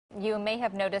You may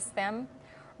have noticed them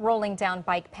rolling down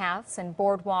bike paths and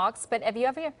boardwalks, but have you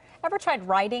ever tried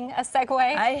riding a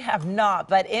Segway? I have not,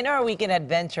 but in our weekend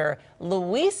adventure,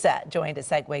 Louisa joined a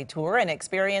Segway tour and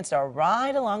experienced a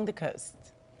ride along the coast.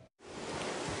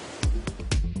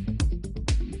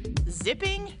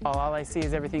 Zipping, All I see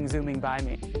is everything zooming by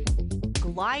me.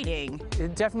 gliding,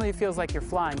 It definitely feels like you're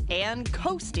flying. and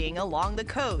coasting along the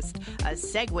coast. A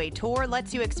Segway tour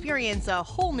lets you experience a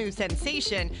whole new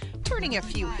sensation, turning a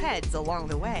few heads along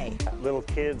the way. Little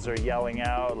kids are yelling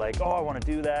out like, oh, I want to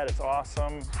do that, it's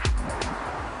awesome.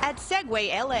 At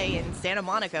Segway LA in Santa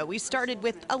Monica, we started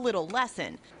with a little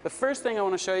lesson. The first thing I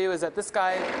want to show you is that this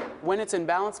guy, when it's in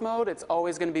balance mode, it's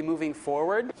always going to be moving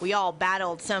forward. We all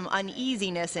battled some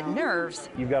uneasiness and nerves.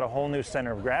 You've got a whole new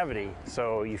center of gravity,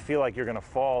 so you feel like you're going to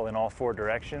fall in all four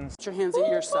directions. Put your hands at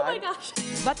your side. Oh my gosh.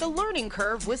 But the learning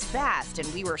curve was fast,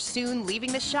 and we were soon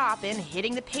leaving the shop and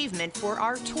hitting the pavement for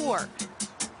our tour.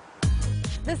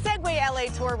 The Segway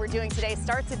LA tour we're doing today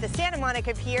starts at the Santa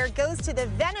Monica Pier, goes to the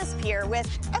Venice Pier with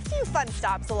a few fun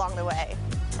stops along the way.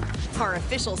 Our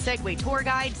official Segway tour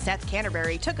guide, Seth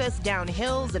Canterbury, took us down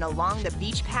hills and along the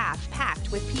beach path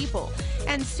packed with people.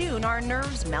 And soon our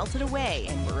nerves melted away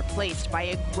and were replaced by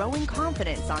a growing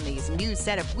confidence on these new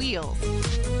set of wheels.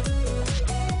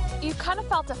 You kind of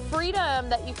felt a freedom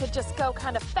that you could just go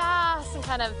kind of fast and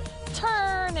kind of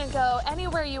turn and go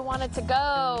anywhere you wanted to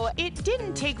go. It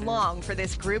didn't take long for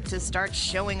this group to start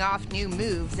showing off new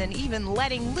moves and even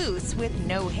letting loose with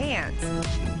no hands.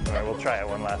 All right, we'll try it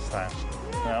one last time.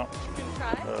 No?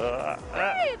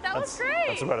 Great, that was great.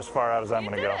 That's about as far out as I'm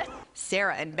going to go.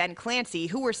 Sarah and Ben Clancy,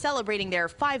 who were celebrating their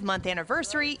 5-month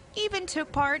anniversary, even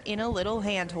took part in a little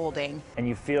hand-holding. And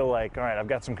you feel like, all right, I've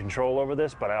got some control over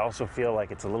this, but I also feel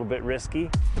like it's a little bit risky.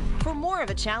 For more of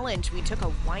a challenge, we took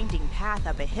a winding path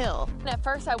up a hill. And at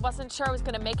first I wasn't sure I was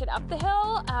going to make it up the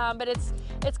hill, but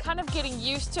it's kind of getting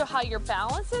used to how your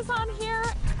balance is on here.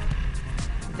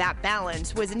 That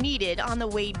balance was needed on the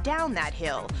way down that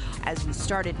hill. As we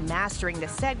started mastering the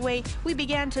Segway, we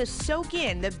began to soak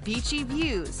in the beachy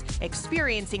views,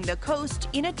 experiencing the coast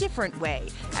in a different way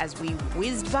as we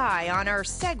whizzed by on our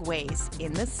Segways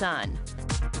in the sun.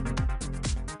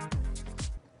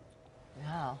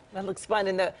 Wow, that looks fun.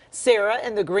 And Sarah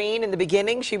in the green in the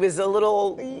beginning, she was a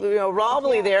little,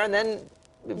 wobbly there, and then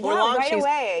before long, right she's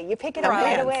away. You pick it up right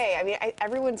hands. away. I mean,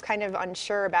 everyone's kind of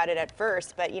unsure about it at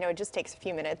first, but it just takes a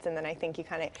few minutes, and then I think you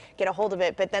kind of get a hold of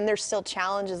it. But then there's still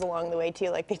challenges along the way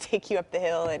too, like they take you up the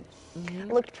hill, and I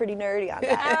looked pretty nerdy on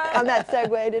that on that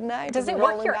Segway, didn't I? Does Just it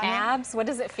work rolling your down. abs? What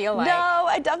does it feel like? No,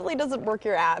 it definitely doesn't work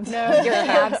your abs. No, your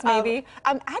abs maybe?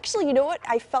 Actually, you know what?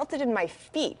 I felt it in my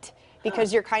feet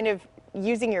because you're kind of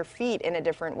using your feet in a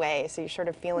different way, so you're sort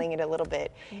of feeling it a little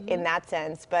bit in that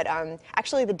sense. But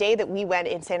actually, the day that we went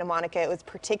in Santa Monica, it was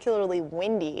particularly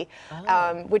windy,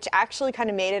 which actually kind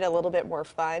of made it a little bit more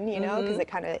fun, because it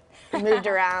kind of moved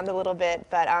around a little bit.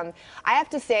 But I have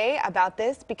to say about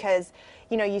this, because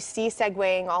you see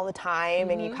Segwaying all the time,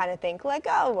 and you kind of think like,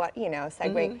 oh, what,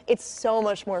 Segway. It's so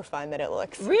much more fun than it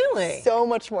looks. Really? So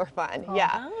much more fun.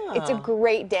 Yeah, it's a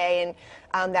great day,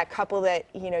 and that couple that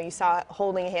you saw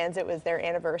holding hands, it was their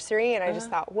anniversary, and I just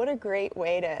thought, what a great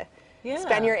way to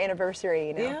spend your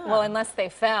anniversary. Well, unless they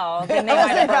fell, then they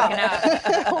might have broken up.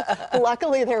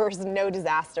 Luckily, there was no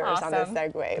disasters on the Awesome.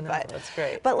 Segway. But that's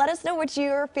great. But let us know what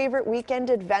your favorite weekend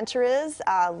adventure is.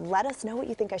 Let us know what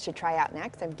you think I should try out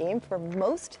next. I'm game for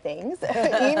most things.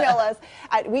 Email us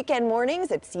at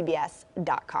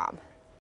weekendmornings@cbs.com.